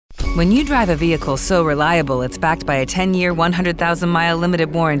When you drive a vehicle so reliable it's backed by a 10-year, 100,000-mile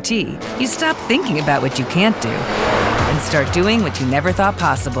limited warranty, you stop thinking about what you can't do and start doing what you never thought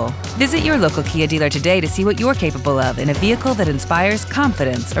possible. Visit your local Kia dealer today to see what you're capable of in a vehicle that inspires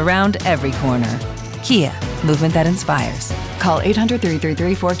confidence around every corner. Kia, movement that inspires. Call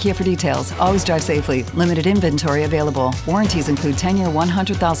 800-333-4KIA for details. Always drive safely. Limited inventory available. Warranties include 10-year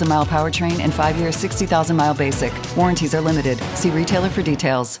 100,000-mile powertrain and 5-year 60,000-mile basic. Warranties are limited. See retailer for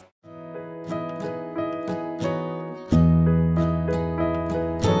details.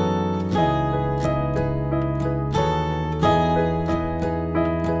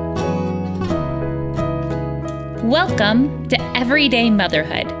 Welcome to Everyday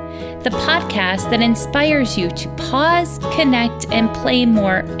Motherhood, the podcast that inspires you to pause, connect, and play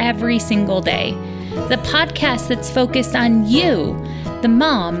more every single day. The podcast that's focused on you, the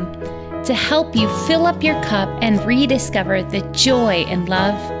mom, to help you fill up your cup and rediscover the joy and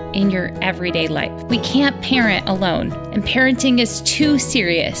love in your everyday life. We can't parent alone, and parenting is too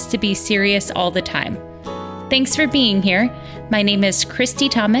serious to be serious all the time. Thanks for being here. My name is Christy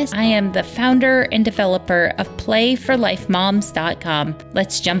Thomas. I am the founder and developer of PlayForLifeMoms.com.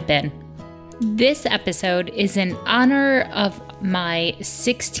 Let's jump in. This episode is in honor of my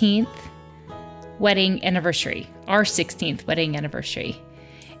 16th wedding anniversary, our 16th wedding anniversary.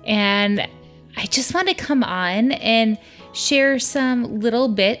 And I just want to come on and share some little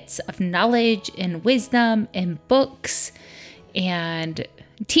bits of knowledge and wisdom and books and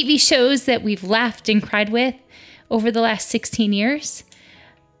TV shows that we've laughed and cried with over the last 16 years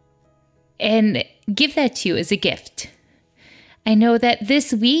and give that to you as a gift. I know that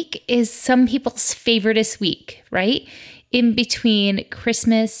this week is some people's favoriteest week, right? In between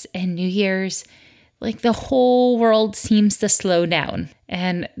Christmas and New Year's, like the whole world seems to slow down.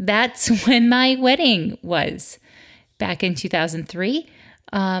 And that's when my wedding was back in 2003.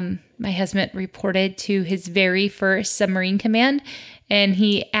 My husband reported to his very first submarine command, and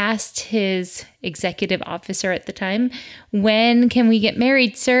he asked his executive officer at the time, "When can we get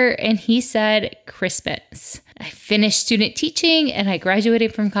married, sir?" And he said, "Christmas." I finished student teaching and I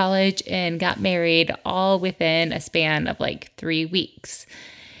graduated from college and got married all within a span of like 3 weeks.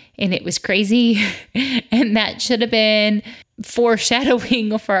 And it was crazy. And that should have been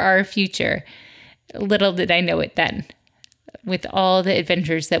foreshadowing for our future. Little did I know it then, with all the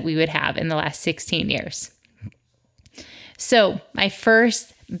adventures that we would have in the last 16 years. So my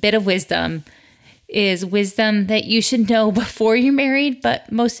first bit of wisdom is wisdom that you should know before you're married,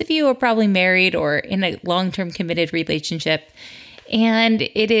 but most of you are probably married or in a long-term committed relationship. And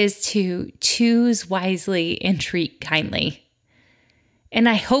it is to choose wisely and treat kindly. And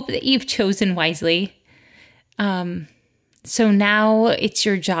I hope that you've chosen wisely. So now it's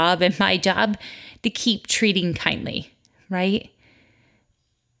your job and my job to keep treating kindly, right?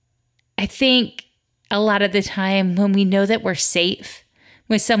 I think a lot of the time when we know that we're safe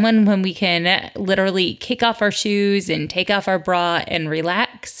with someone, when we can literally kick off our shoes and take off our bra and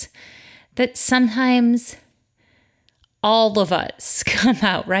relax, that sometimes all of us come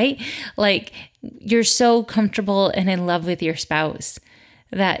out, right? Like you're so comfortable and in love with your spouse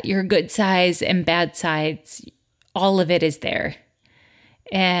that your good sides and bad sides, all of it is there.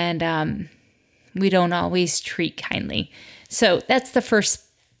 And we don't always treat kindly. So that's the first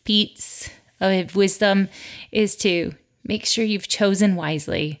piece of wisdom, is to make sure you've chosen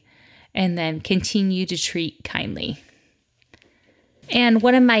wisely and then continue to treat kindly. And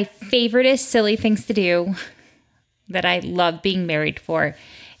one of my favoriteest silly things to do that I love being married for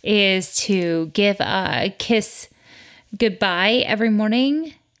is to give a kiss goodbye every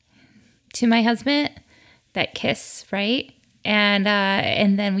morning to my husband. That kiss, right? And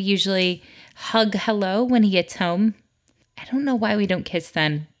then we usually hug hello when he gets home. I don't know why we don't kiss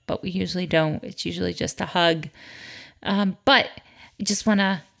then, but we usually don't. It's usually just a hug. But I just want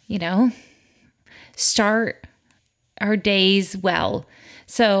to, start our days well.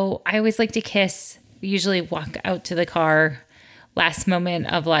 So I always like to kiss. We usually walk out to the car, last moment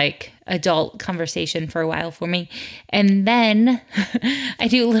of like adult conversation for a while for me. And then I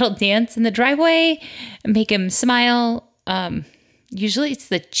do a little dance in the driveway and make him smile. Usually it's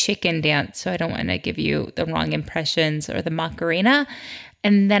the chicken dance, so I don't want to give you the wrong impressions, or the Macarena.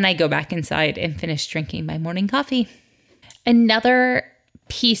 And then I go back inside and finish drinking my morning coffee. Another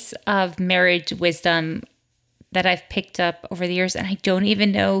piece of marriage wisdom that I've picked up over the years, and I don't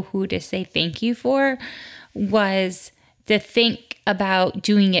even know who to say thank you for, was to think about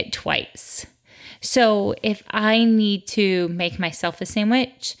doing it twice. So if I need to make myself a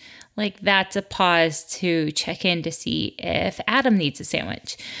sandwich, like that's a pause to check in to see if Adam needs a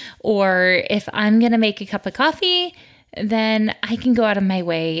sandwich. Or if I'm going to make a cup of coffee, then I can go out of my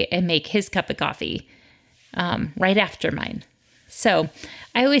way and make his cup of coffee right after mine. So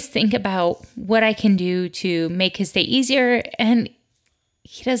I always think about what I can do to make his day easier, and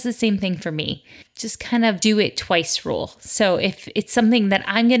he does the same thing for me. Just kind of do it twice rule. So if it's something that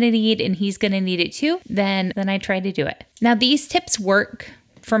I'm going to need and he's going to need it too, then I try to do it. Now, these tips work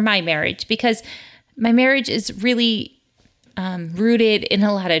for my marriage because my marriage is really rooted in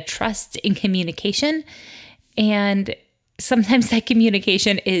a lot of trust and communication. And sometimes that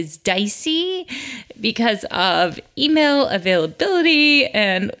communication is dicey because of email availability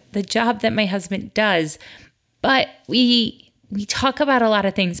and the job that my husband does. But we talk about a lot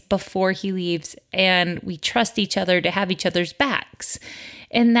of things before he leaves, and we trust each other to have each other's backs.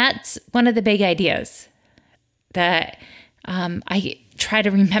 And that's one of the big ideas that I try to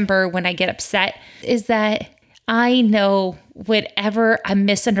remember when I get upset, is that I know whatever I'm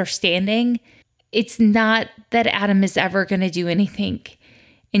misunderstanding, it's not that Adam is ever going to do anything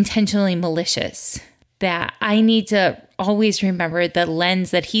intentionally malicious. That I need to always remember the lens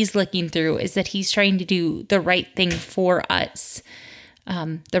that he's looking through is that he's trying to do the right thing for us,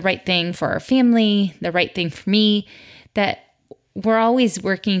 the right thing for our family, the right thing for me, that we're always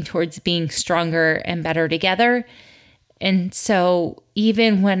working towards being stronger and better together. And so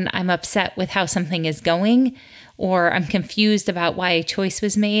even when I'm upset with how something is going, or I'm confused about why a choice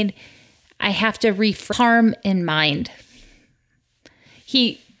was made, I have to harm in mind.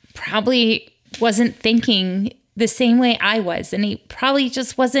 He probably wasn't thinking the same way I was, and he probably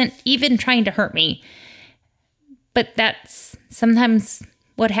just wasn't even trying to hurt me. But that's sometimes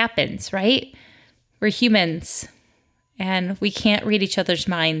what happens, right? We're humans, and we can't read each other's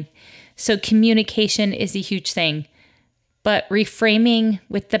mind. So communication is a huge thing. But reframing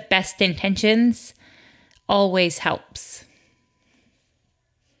with the best intentions always helps.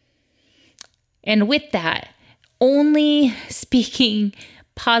 And with that, only speaking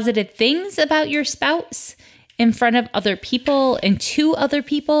positive things about your spouse in front of other people and to other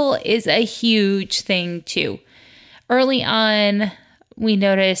people is a huge thing too. Early on, we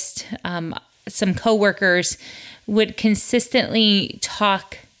noticed some coworkers would consistently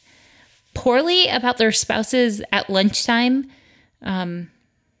talk poorly about their spouses at lunchtime,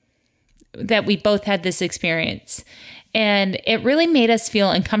 that we both had this experience. And it really made us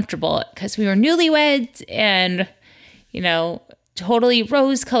feel uncomfortable because we were newlyweds and, totally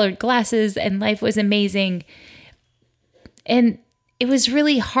rose-colored glasses, and life was amazing. And it was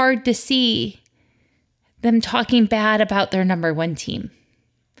really hard to see them talking bad about their number one team.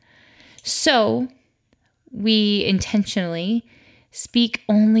 So we intentionally speak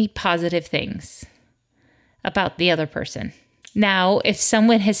only positive things about the other person. Now, if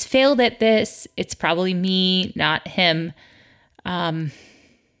someone has failed at this, it's probably me, not him,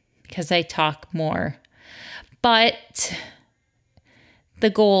 because I talk more. But the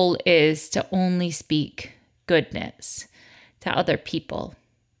goal is to only speak goodness to other people,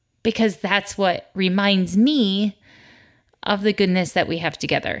 because that's what reminds me of the goodness that we have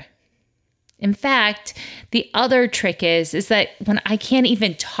together. In fact, the other trick is that when I can't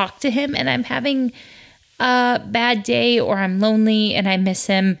even talk to him and I'm having a bad day or I'm lonely and I miss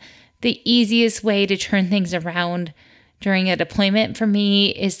him, the easiest way to turn things around during a deployment for me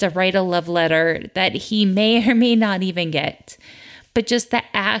is to write a love letter that he may or may not even get. But just the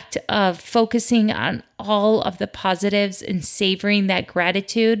act of focusing on all of the positives and savoring that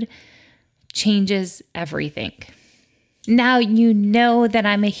gratitude changes everything. Now you know that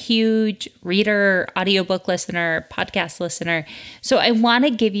I'm a huge reader, audiobook listener, podcast listener. So I want to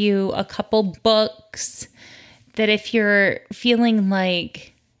give you a couple books that if you're feeling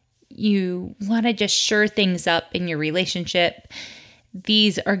like you want to just shore things up in your relationship,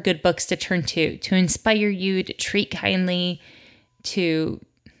 these are good books to turn to inspire you to treat kindly, to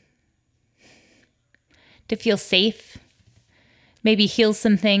feel safe, maybe heal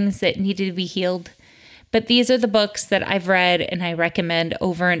some things that needed to be healed. But these are the books that I've read and I recommend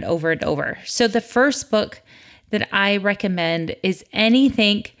over and over and over. So the first book that I recommend is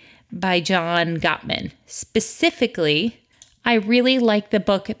Anything by John Gottman. Specifically, I really like the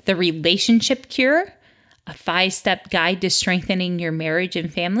book, The Relationship Cure, a 5-step guide to strengthening your marriage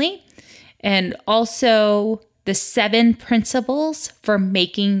and family, and also The 7 Principles for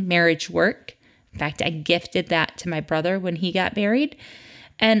Making Marriage Work. In fact, I gifted that to my brother when he got married.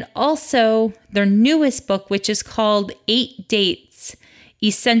 And also their newest book, which is called 8 Dates,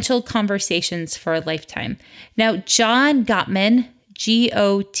 Essential Conversations for a Lifetime. Now, John Gottman,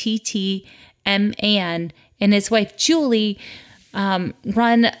 Gottman, and his wife, Julie,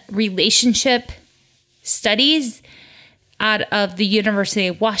 run relationship studies out of the University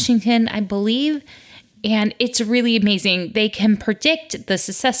of Washington, I believe. And it's really amazing. They can predict the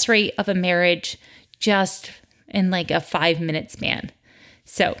success rate of a marriage just in like a 5-minute span.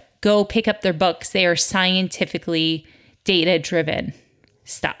 So go pick up their books. They are scientifically data-driven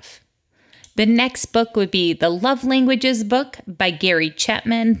stuff. The next book would be the Love Languages book by Gary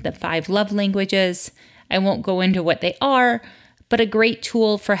Chapman, The 5 Love Languages. I won't go into what they are, but a great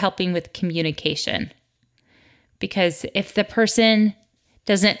tool for helping with communication. Because if the person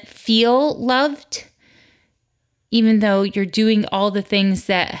doesn't feel loved, even though you're doing all the things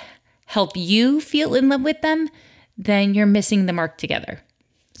that help you feel in love with them, then you're missing the mark together.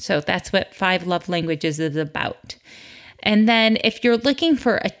 So that's what 5 Love Languages is about. And then if you're looking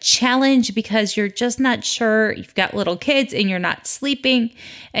for a challenge because you're just not sure, you've got little kids and you're not sleeping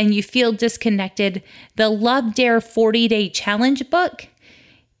and you feel disconnected, the Love Dare 40-Day Challenge book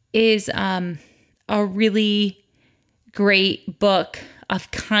is a really great book of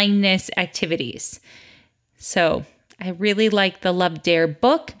kindness activities. So I really like the Love Dare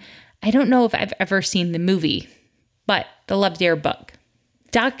book. I don't know if I've ever seen the movie, but the Love Dare book.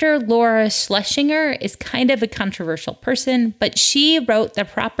 Dr. Laura Schlesinger is kind of a controversial person, but she wrote The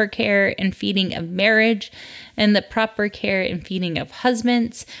Proper Care and Feeding of Marriage and The Proper Care and Feeding of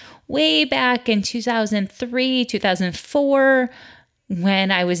Husbands way back in 2003, 2004,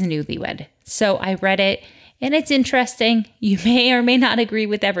 when I was a newlywed. So I read it, and it's interesting. You may or may not agree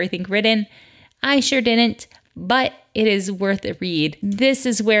with everything written. I sure didn't, but it is worth a read. This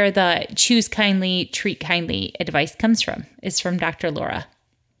is where the choose kindly, treat kindly advice comes from. It's from Dr. Laura.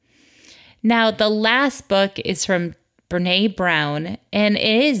 Now, the last book is from Brene Brown, and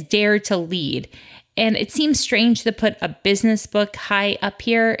it is Dare to Lead. And it seems strange to put a business book high up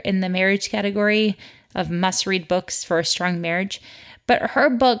here in the marriage category of must-read books for a strong marriage. But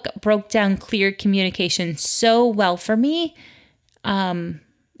her book broke down clear communication so well for me,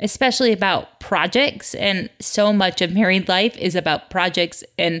 especially about projects. And so much of married life is about projects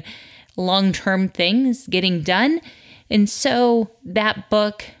and long-term things getting done. And so that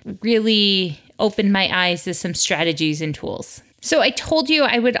book really opened my eyes to some strategies and tools. So I told you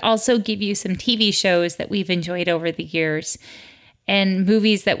I would also give you some TV shows that we've enjoyed over the years and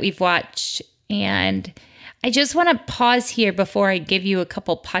movies that we've watched. And I just want to pause here before I give you a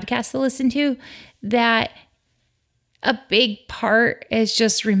couple podcasts to listen to, that a big part is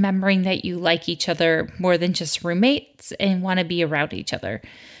just remembering that you like each other more than just roommates and want to be around each other.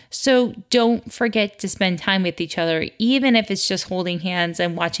 So don't forget to spend time with each other, even if it's just holding hands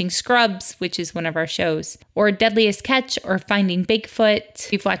and watching Scrubs, which is one of our shows, or Deadliest Catch, or Finding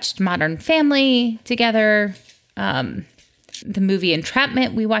Bigfoot. We've watched Modern Family together. The movie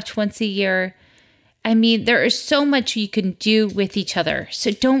Entrapment we watch once a year. I mean, there is so much you can do with each other.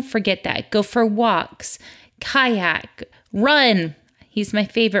 So don't forget that. Go for walks, kayak, run. He's my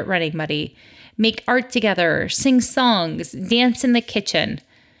favorite running buddy. Make art together, sing songs, dance in the kitchen.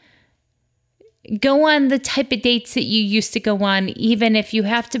 Go on the type of dates that you used to go on, even if you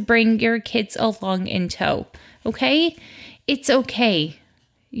have to bring your kids along in tow. Okay? It's okay.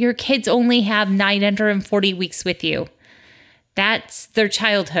 Your kids only have 940 weeks with you. That's their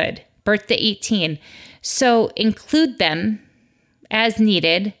childhood, birth to 18. So include them as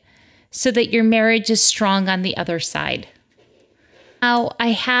needed so that your marriage is strong on the other side. Now,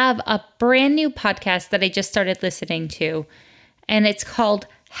 I have a brand new podcast that I just started listening to, and it's called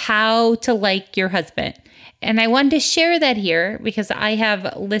How to Like Your Husband. And I wanted to share that here because I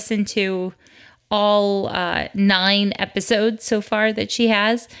have listened to all 9 episodes so far that she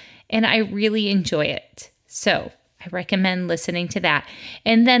has, and I really enjoy it. So I recommend listening to that.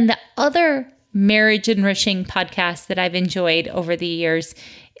 And then the other marriage enriching podcasts that I've enjoyed over the years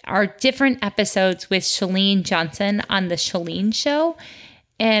are different episodes with Chalene Johnson on The Chalene Show.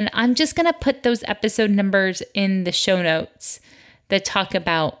 And I'm just going to put those episode numbers in the show notes that talk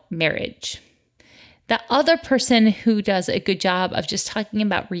about marriage. The other person who does a good job of just talking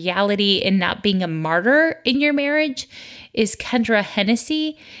about reality and not being a martyr in your marriage is Kendra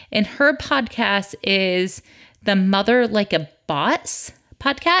Hennessy. And her podcast is the Mother Like a Boss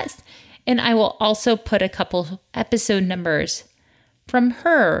podcast. And I will also put a couple episode numbers from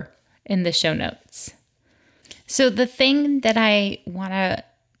her in the show notes. So the thing that I want to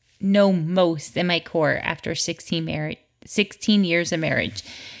know most in my core after 16 years of marriage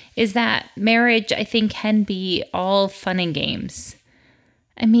is that marriage, I think, can be all fun and games.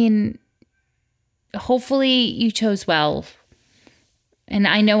 I mean, hopefully you chose well. And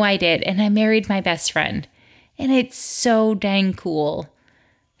I know I did. And I married my best friend. And it's so dang cool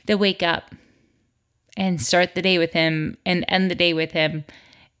to wake up and start the day with him and end the day with him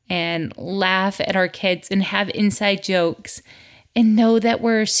and laugh at our kids and have inside jokes and know that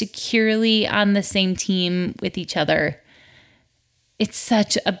we're securely on the same team with each other. It's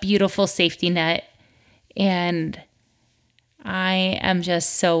such a beautiful safety net. And I am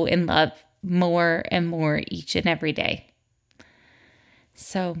just so in love more and more each and every day.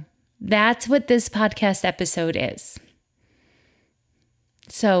 So that's what this podcast episode is.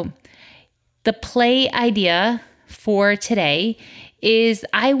 So the play idea for today is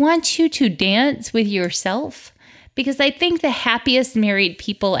I want you to dance with yourself, because I think the happiest married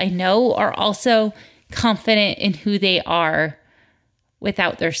people I know are also confident in who they are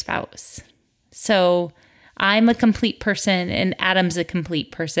without their spouse. So I'm a complete person and Adam's a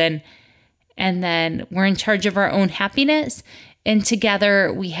complete person. And then we're in charge of our own happiness. And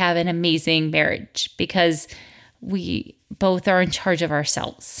together we have an amazing marriage because we both are in charge of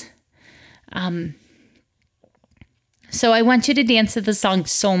ourselves. So I want you to dance to the song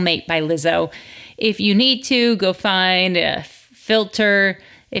Soulmate by Lizzo. If you need to, go find a filter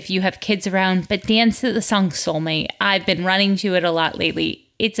if you have kids around, but dance to the song Soulmate. I've been running to it a lot lately.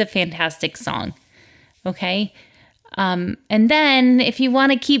 It's a fantastic song. Okay? And then if you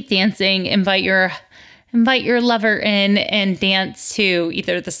want to keep dancing, invite your lover in and dance to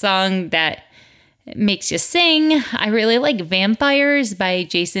either the song that makes you sing. I really like Vampires by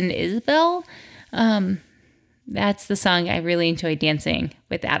Jason Isbell. That's the song I really enjoy dancing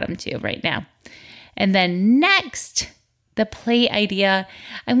with Adam to right now. And then next, the play idea,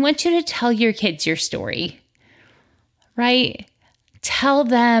 I want you to tell your kids your story, right? Tell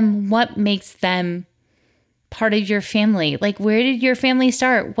them what makes them part of your family. Like, where did your family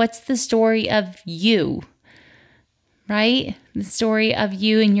start? What's the story of you, right? The story of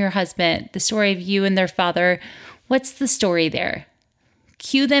you and your husband, the story of you and their father. What's the story there?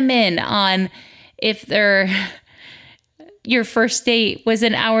 Cue them in on if your first date was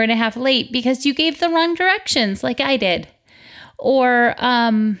an hour and a half late because you gave the wrong directions like I did. Or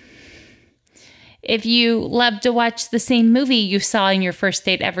if you love to watch the same movie you saw in your first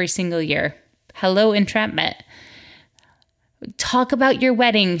date every single year. Hello, entrapment. Talk about your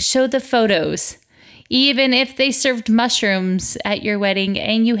wedding. Show the photos. Even if they served mushrooms at your wedding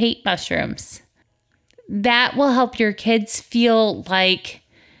and you hate mushrooms. That will help your kids feel like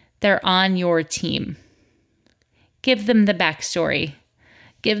they're on your team. Give them the backstory.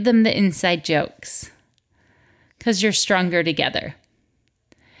 Give them the inside jokes. Because you're stronger together.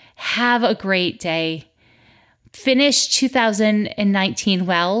 Have a great day. Finish 2019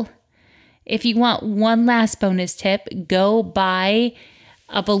 well. If you want one last bonus tip, go buy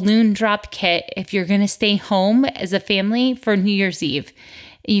a balloon drop kit if you're going to stay home as a family for New Year's Eve.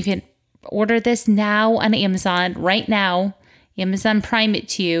 You can order this now on Amazon right now. Amazon Prime it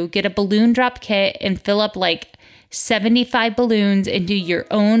to you. Get a balloon drop kit and fill up like 75 balloons and do your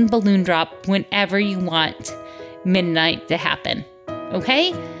own balloon drop whenever you want midnight to happen. Okay?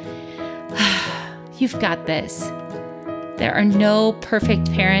 You've got this. There are no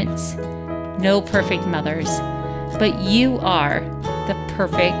perfect parents, no perfect mothers, but you are the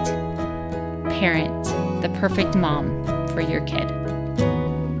perfect parent, the perfect mom for your kid.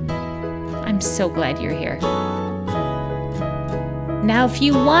 I'm so glad you're here. Now, if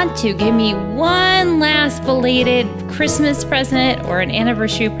you want to give me one last belated Christmas present or an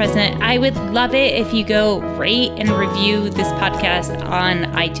anniversary present, I would love it if you go rate and review this podcast on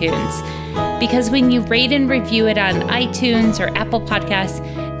iTunes. Because when you rate and review it on iTunes or Apple Podcasts,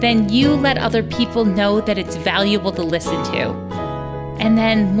 then you let other people know that it's valuable to listen to. And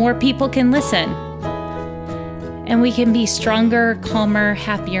then more people can listen. And we can be stronger, calmer,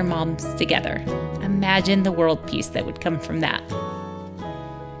 happier moms together. Imagine the world peace that would come from that.